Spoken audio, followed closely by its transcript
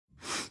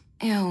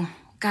Ew.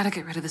 Gotta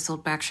get rid of this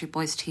old Backstreet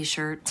Boys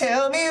t-shirt.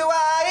 Tell me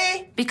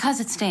why. Because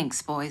it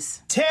stinks,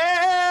 boys.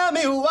 Tell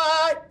me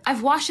why.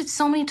 I've washed it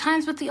so many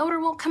times, but the odor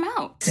won't come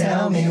out.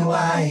 Tell me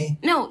why.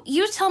 No,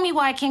 you tell me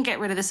why I can't get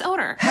rid of this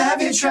odor.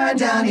 Have you tried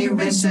Downy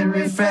Rinse and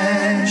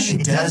Refresh?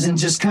 It doesn't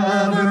just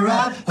cover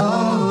up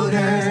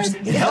odors,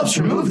 it helps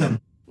remove them.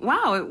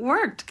 Wow, it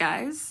worked,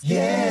 guys.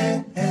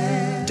 Yeah.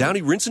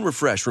 Downy Rinse and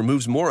Refresh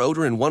removes more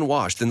odor in one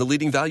wash than the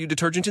leading value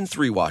detergent in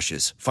 3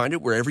 washes. Find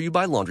it wherever you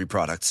buy laundry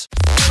products.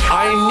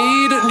 I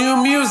need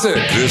new music.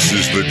 This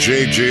is the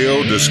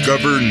JJO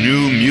Discover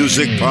New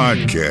Music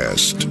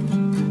Podcast.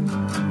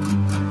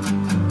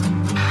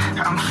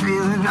 I'm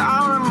feeling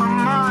out of my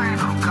mind.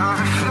 Oh God,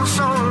 I feel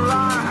so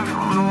alive.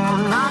 Oh no,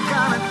 I'm not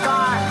gonna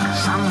die,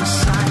 'cause I'm the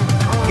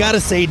same. Gotta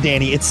say,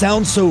 Danny, it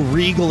sounds so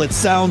regal. It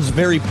sounds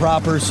very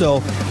proper.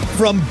 So,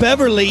 from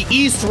Beverley,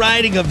 East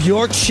Riding of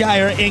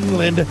Yorkshire,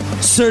 England,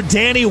 Sir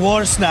Danny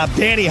Worsnop.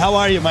 Danny, how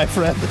are you, my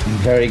friend?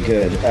 Very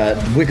good.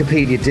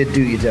 Wikipedia did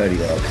do you dirty,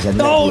 though, because I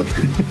No,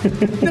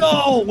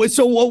 no.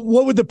 So,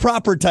 what would the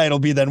proper title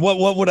be then?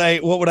 What would I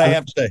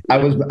have to say? I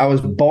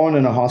was born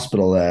in a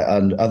hospital there,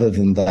 and other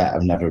than that,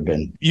 I've never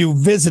been. You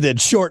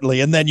visited shortly,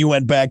 and then you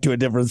went back to a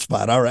different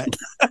spot. All right.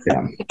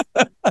 Yeah.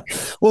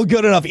 Well,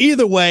 good enough.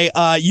 Either way,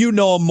 you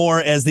know him more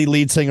as the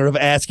lead singer of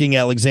Asking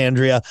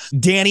Alexandria.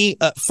 Danny,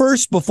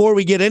 first, before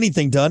we get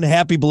anything done,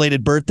 happy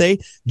belated birthday.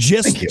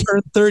 Just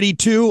turned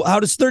 32. How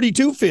does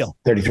 32 feel?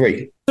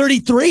 33.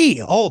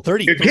 33. Oh,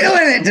 33. You're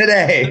killing it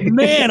today.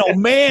 Man, oh,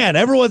 man.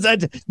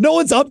 No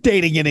one's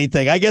updating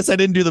anything. I guess I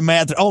didn't do the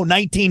math. Oh,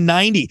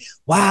 1990.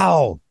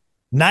 Wow.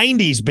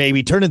 90s,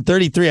 baby. Turning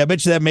 33. I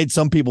bet you that made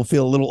some people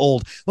feel a little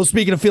old. Well,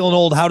 speaking of feeling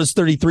old, how does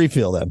 33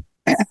 feel then?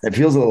 It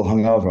feels a little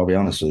hungover, I'll be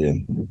honest with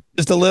you.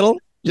 Just a little?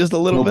 Just a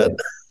little bit?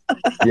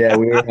 Yeah,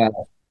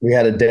 we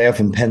had a day off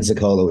in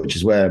Pensacola, which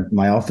is where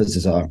my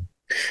offices are.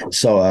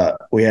 So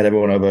we had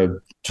everyone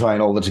over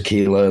trying all the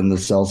tequila and the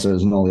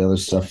seltzers and all the other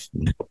stuff.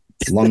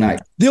 Long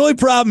night. The only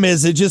problem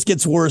is it just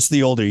gets worse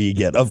the older you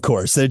get, of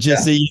course. It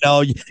just,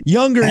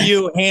 younger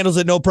you handles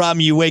it, no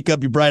problem. You wake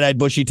up, you're bright-eyed,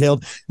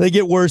 bushy-tailed. They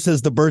get worse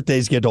as the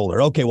birthdays get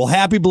older. Okay, well,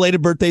 happy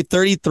belated birthday,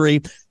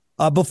 33.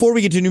 Before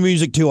we get to new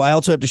music, too, I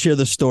also have to share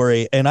this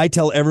story, and I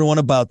tell everyone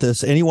about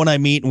this. Anyone I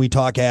meet and we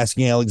talk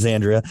Asking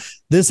Alexandria.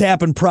 This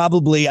happened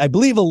probably, I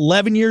believe,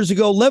 11 years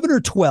ago, 11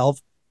 or 12,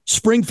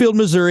 Springfield,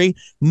 Missouri.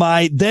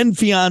 My then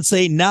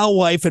fiance, now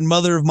wife, and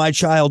mother of my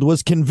child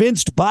was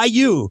convinced by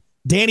you,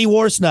 Danny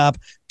Worsnop,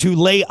 to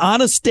lay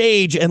on a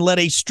stage and let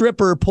a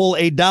stripper pull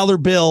a dollar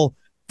bill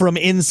from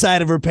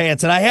inside of her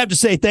pants. And I have to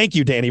say thank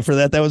you, Danny, for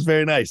that. That was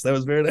very nice.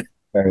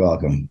 Very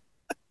welcome.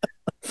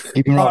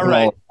 All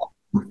right.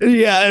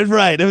 Yeah,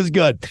 right. It was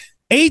good.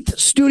 8th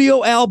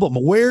studio album.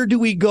 Where do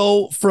we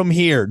go from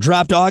here?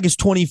 Dropped August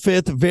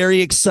 25th. Very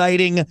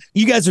exciting.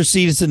 You guys are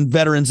seasoned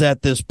veterans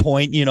at this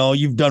point. You know,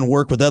 you've done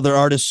work with other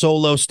artists,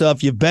 solo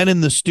stuff. You've been in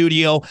the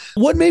studio.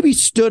 What maybe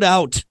stood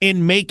out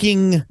in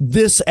making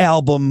this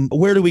album?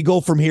 Where do we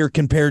go from here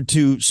compared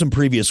to some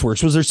previous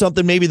works? Was there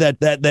something maybe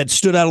that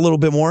stood out a little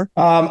bit more?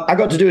 I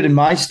got to do it in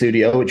my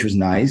studio, which was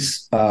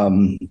nice.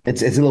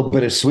 It's a little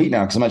bit of sweet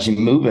now because I'm actually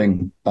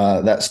moving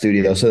that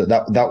studio. So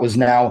that was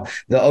now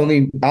the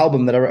only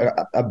album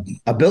that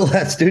I built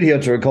that studio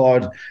to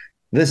record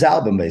this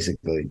album,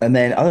 basically. And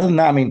then other than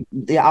that, I mean,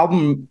 the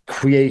album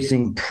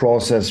creating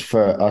process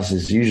for us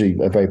is usually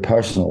a very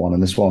personal one.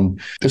 And this one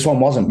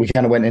wasn't. We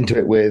kind of went into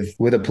it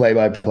with a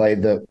play-by-play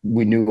that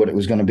we knew what it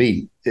was going to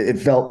be. It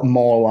felt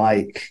more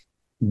like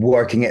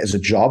working it as a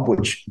job,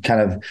 which kind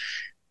of,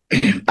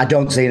 I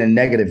don't say in a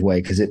negative way,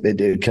 because it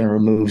kind of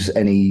removes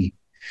any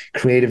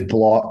creative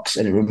blocks,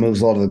 and it removes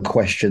a lot of the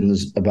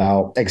questions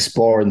about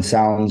exploring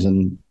sounds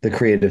and the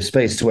creative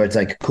space, to where it's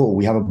like, cool,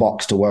 we have a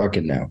box to work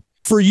in now.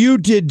 For you,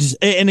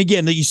 and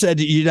again, you said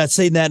you're not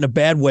saying that in a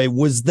bad way.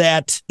 Was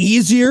that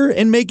easier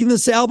in making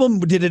this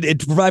album? Did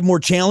it provide more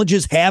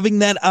challenges having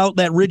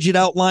that rigid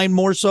outline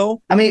more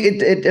so? I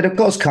mean, it of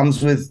course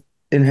comes with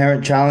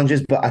inherent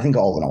challenges, but I think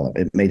all in all,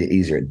 it made it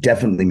easier. It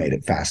definitely made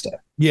it faster.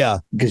 Yeah,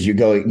 because you're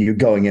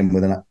going in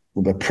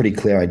with a pretty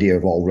clear idea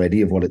of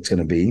what it's going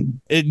to be.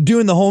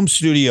 Doing the home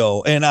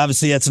studio, and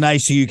obviously that's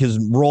nice, so you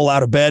can roll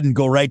out of bed and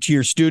go right to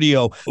your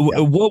studio. Yeah.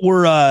 What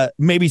were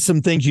maybe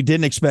some things you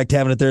didn't expect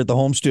having it there at the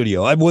home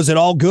studio? Was it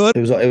all good?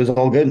 It was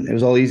all good. It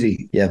was all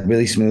easy. Yeah,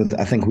 really smooth.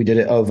 I think we did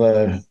it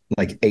over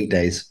like 8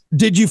 days.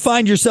 Did you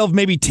find yourself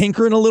maybe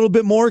tinkering a little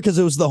bit more because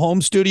it was the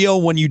home studio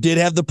when you did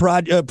have the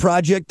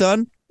project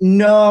done?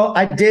 No,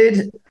 I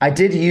did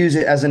use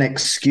it as an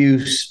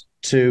excuse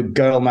to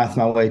girl math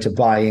my way to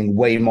buying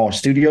way more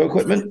studio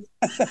equipment.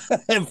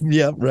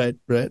 Yeah, right.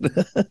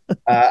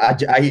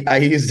 I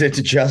used it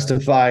to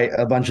justify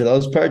a bunch of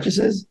those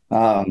purchases.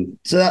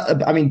 So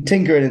that, I mean,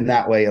 tinkering in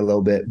that way a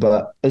little bit,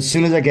 but as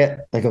soon as I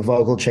get like a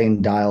vocal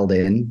chain dialed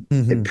in,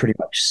 it pretty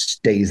much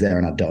stays there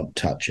and I don't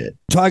touch it.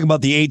 Talking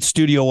about the 8th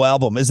studio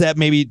album, is that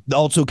maybe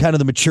also kind of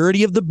the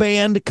maturity of the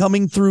band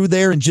coming through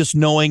there and just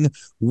knowing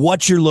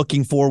what you're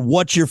looking for,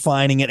 what you're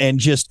finding, and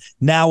just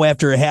now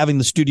after having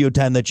the studio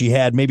time that you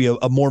had, maybe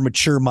a more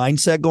mature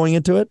mindset going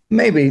into it?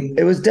 Maybe.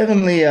 It was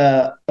definitely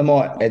a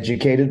more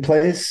educated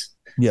place.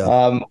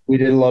 Yeah. We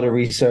did a lot of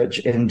research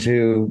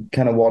into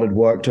kind of what had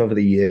worked over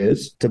the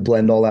years to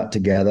blend all that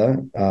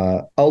together.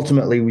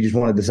 Ultimately, we just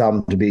wanted this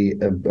album to be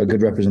a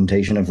good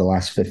representation of the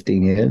last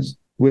 15 years,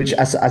 which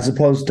I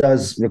suppose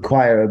does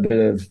require a bit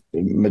of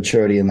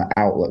maturity in the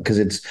outlook, because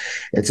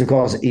it's of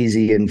course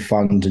easy and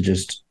fun to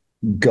just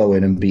go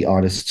in and be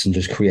artists and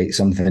just create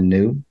something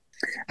new.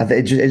 I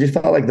think it just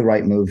felt like the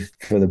right move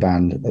for the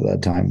band at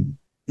that time.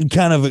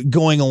 Kind of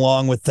going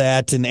along with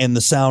that and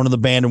the sound of the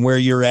band and where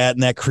you're at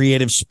in that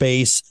creative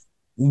space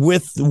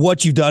with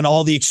what you've done,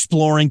 all the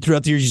exploring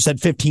throughout the years. You said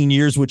 15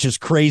 years, which is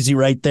crazy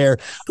right there.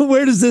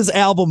 Where does this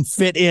album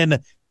fit in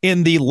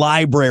the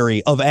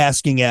library of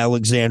Asking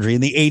Alexandria,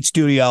 in the 8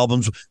 studio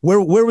albums?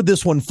 Where would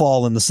this one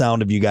fall in the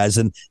sound of you guys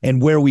and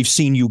where we've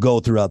seen you go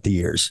throughout the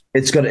years?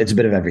 It's a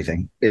bit of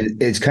everything.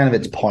 It's kind of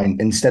its point.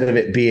 Instead of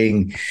it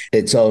being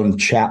its own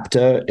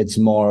chapter, it's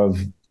more of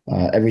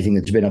everything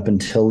that's been up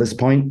until this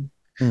point.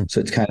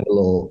 So it's kind of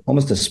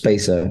almost a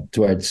spacer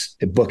to where it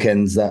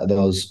bookends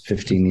those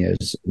 15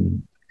 years.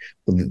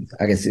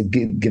 I guess it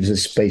gives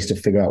us space to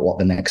figure out what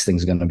the next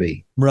thing's going to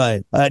be.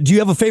 Right. Do you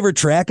have a favorite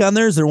track on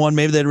there? Is there one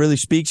maybe that really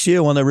speaks to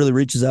you, one that really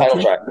reaches out to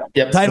you? Track.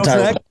 Yep. Title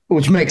track?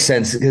 Which makes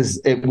sense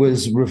because it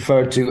was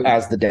referred to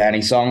as the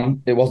Danny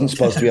song. It wasn't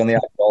supposed to be on the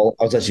album.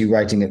 I was actually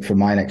writing it for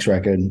my next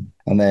record.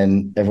 And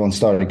then everyone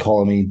started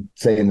calling me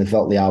saying they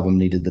felt the album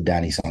needed the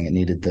Danny song. It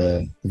needed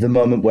the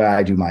moment where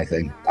I do my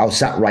thing. I was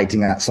sat writing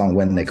that song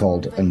when they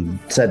called and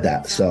said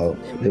that. So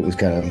it was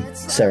kind of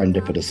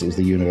serendipitous. It was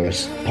the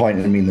universe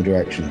pointing me in the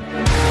direction.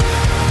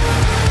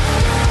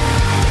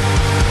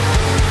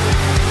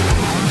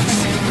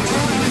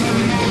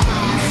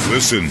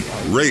 Listen,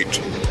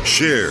 rate,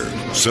 share,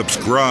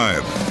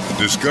 subscribe.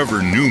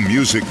 Discover new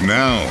music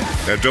now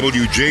at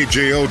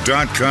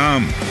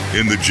WJJO.com,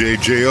 in the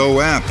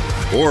JJO app,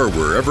 or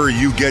wherever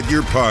you get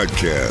your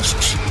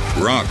podcasts.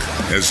 Rock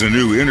has a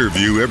new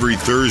interview every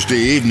Thursday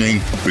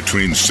evening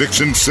between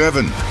 6 and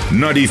 7.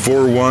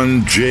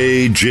 94.1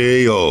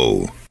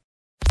 JJO.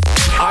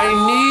 I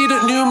need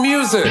new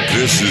music.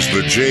 This is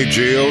the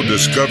JJO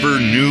Discover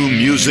New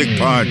Music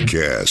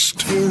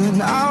Podcast.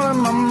 Feeling out of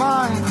my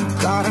mind,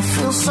 God, I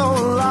feel so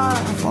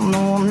alive. I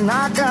know I'm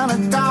not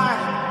gonna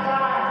die.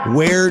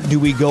 Where do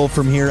we go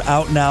from here?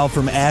 Out now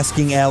from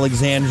Asking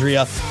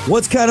Alexandria.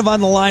 What's kind of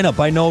on the lineup?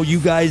 I know you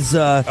guys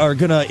are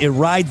going to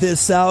ride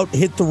this out,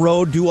 hit the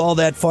road, do all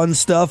that fun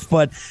stuff.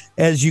 But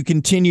as you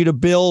continue to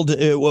build,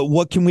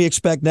 what can we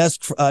expect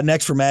next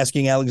from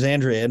Asking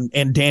Alexandria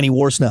and Danny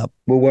Worsnop?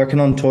 We're working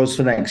on tours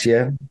for next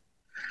year.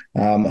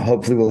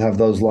 Hopefully we'll have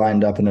those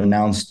lined up and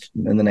announced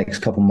in the next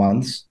couple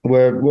months.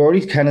 We're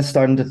already kind of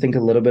starting to think a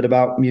little bit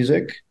about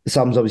music. This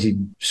album's obviously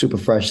super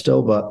fresh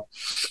still, but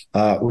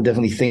we're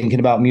definitely thinking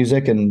about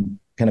music and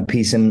kind of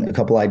piecing a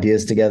couple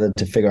ideas together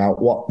to figure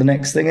out what the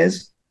next thing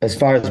is. As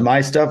far as my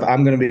stuff,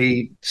 I'm going to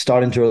be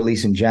starting to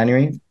release in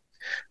January.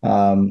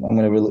 I'm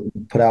going to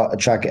put out a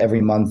track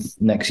every month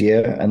next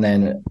year and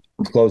then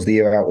close the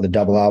year out with a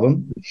double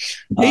album.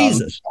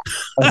 Jesus.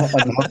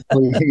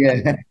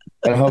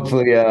 And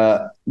hopefully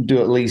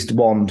do at least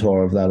one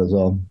tour of that as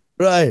well.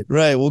 Right.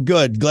 Well,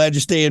 good. Glad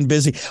you're staying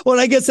busy. Well,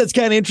 and I guess that's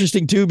kind of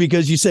interesting, too,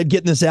 because you said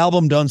getting this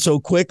album done so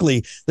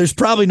quickly. There's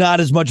probably not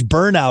as much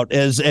burnout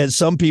as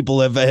some people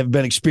have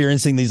been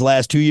experiencing these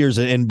last 2 years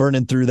and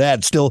burning through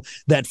that. Still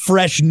that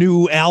fresh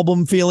new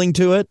album feeling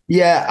to it.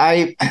 Yeah,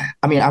 I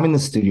mean, I'm in the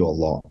studio a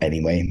lot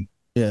anyway.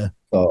 Yeah.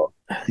 So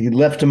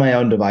left to my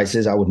own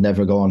devices, I would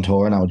never go on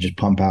tour and I would just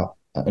pump out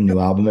a new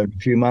album every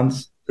few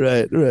months.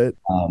 Right.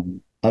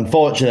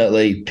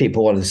 Unfortunately,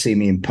 people want to see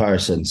me in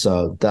person,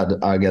 so that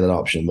I get an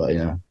option. But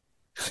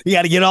you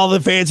got to get all the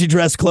fancy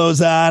dress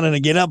clothes on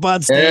and get up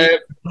on stage.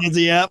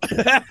 Yep.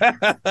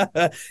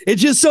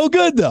 It's just so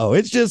good, though.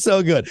 It's just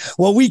so good.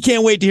 Well, we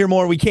can't wait to hear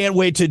more. We can't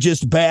wait to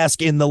just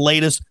bask in the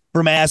latest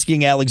from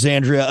Asking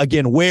Alexandria.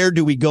 Again, where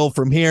do we go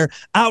from here?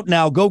 Out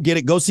now. Go get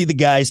it. Go see the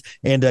guys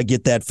and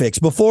get that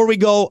fixed. Before we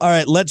go, all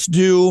right, let's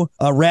do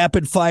a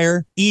rapid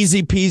fire.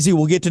 Easy peasy.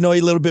 We'll get to know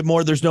you a little bit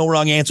more. There's no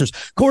wrong answers.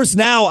 Of course,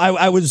 now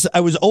I was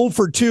 0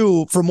 for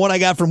 2 from what I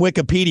got from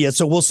Wikipedia,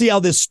 so we'll see how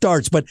this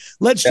starts. But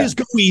let's just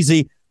go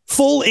easy.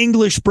 Full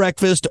English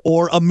breakfast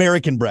or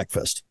American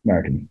breakfast?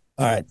 American.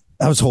 All right.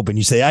 I was hoping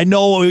you say. I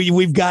know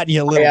we've gotten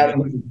you a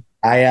little bit.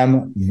 I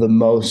am the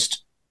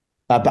most...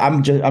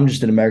 I'm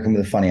just an American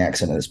with a funny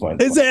accent at this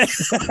point. Is it?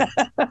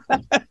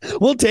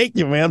 We'll take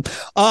you, man.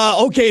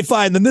 Okay,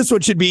 fine. Then this one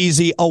should be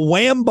easy. A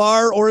Wham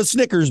bar or a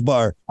Snickers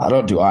bar? I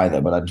don't do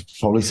either, but I'd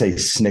probably say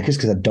Snickers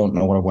because I don't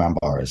know what a Wham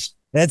bar is.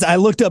 I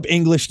looked up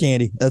English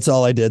candy. That's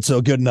all I did.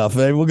 So good enough.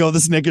 We'll go with the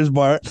Snickers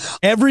bar.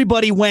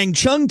 Everybody Wang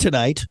Chung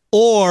tonight,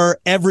 or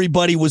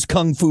everybody was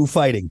Kung Fu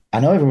fighting? I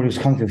know everybody was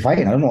Kung Fu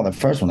fighting. I don't know what the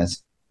first one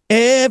is.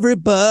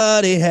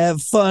 Everybody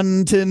have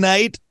fun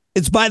tonight.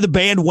 It's by the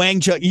band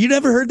Wang Chung. You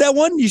never heard that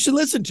one? You should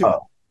listen to it.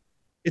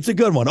 It's a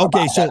good one.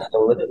 Okay, so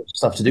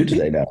stuff to do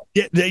today now.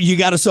 Yeah, you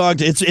got a song.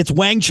 It's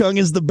Wang Chung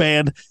is the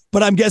band,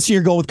 but I'm guessing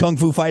you're going with Kung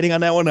Fu fighting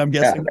on that one. I'm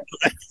guessing.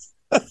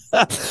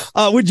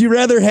 Yeah. Would you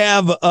rather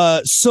have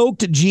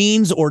soaked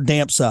jeans or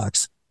damp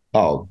socks?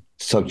 Oh,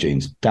 sock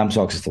jeans. Damn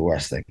socks is the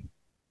worst thing.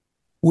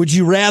 Would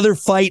you rather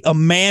fight a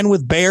man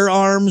with bear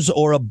arms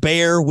or a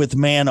bear with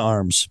man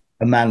arms?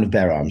 A man with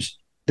bare arms.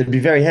 They'd be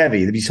very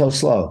heavy. They'd be so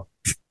slow.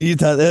 You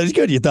thought that was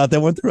good. You thought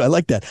that went through. I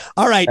like that.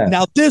 All right. Yeah.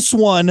 Now, this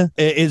one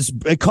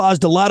it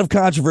caused a lot of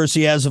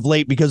controversy as of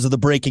late because of the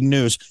breaking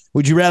news.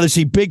 Would you rather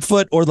see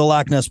Bigfoot or the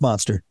Loch Ness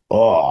Monster?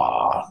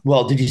 Oh,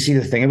 well, did you see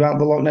the thing about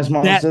the Loch Ness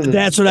Monster?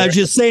 That's what I was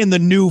just saying. The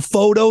new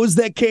photos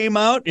that came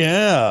out.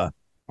 Yeah.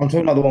 I'm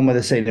talking about the one where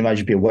they're saying it might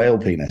just be a whale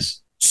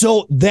penis.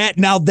 So that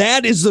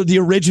is the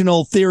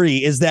original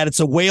theory, is that it's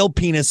a whale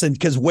penis, and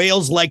because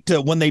whales like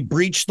to, when they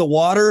breach the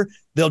water,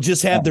 they'll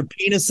just have their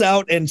penis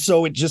out, and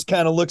so it just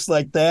kind of looks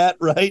like that,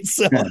 right?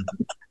 So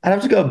I'd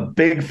have to go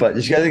Bigfoot.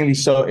 This guy's gonna be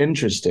so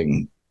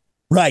interesting.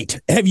 Right.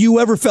 Have you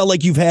ever felt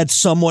like you've had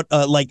somewhat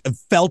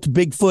felt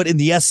Bigfoot in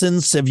the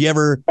essence? Have you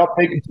ever?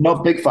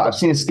 Not Bigfoot. I've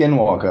seen a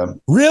Skinwalker.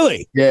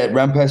 Really? Yeah, it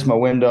ran past my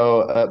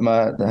window at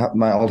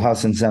my old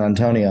house in San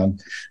Antonio,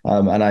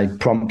 and I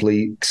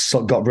promptly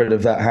got rid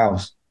of that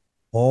house.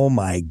 Oh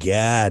my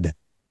God.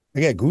 I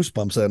got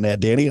goosebumps on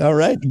that, Danny. All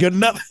right, good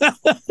enough.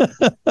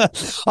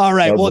 All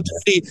right. Well,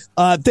 Danny,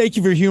 thank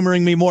you for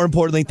humoring me. More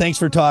importantly, thanks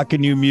for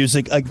talking new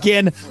music.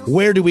 Again,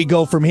 where do we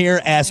go from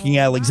here? Asking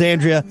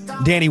Alexandria.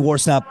 Danny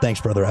Worsnop, thanks,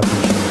 brother. I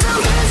appreciate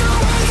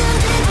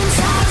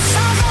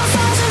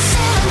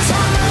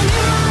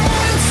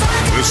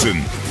it.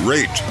 Listen,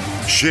 rate,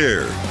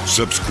 share,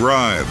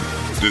 subscribe.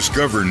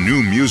 Discover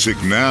new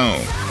music now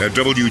at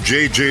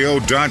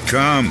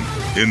WJJO.com,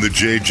 in the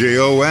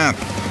JJO app,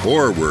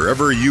 or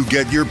wherever you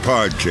get your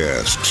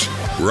podcasts.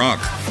 Rock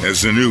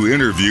has a new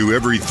interview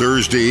every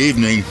Thursday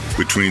evening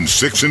between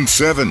 6 and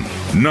 7.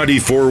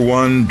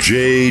 94.1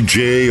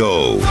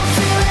 JJO.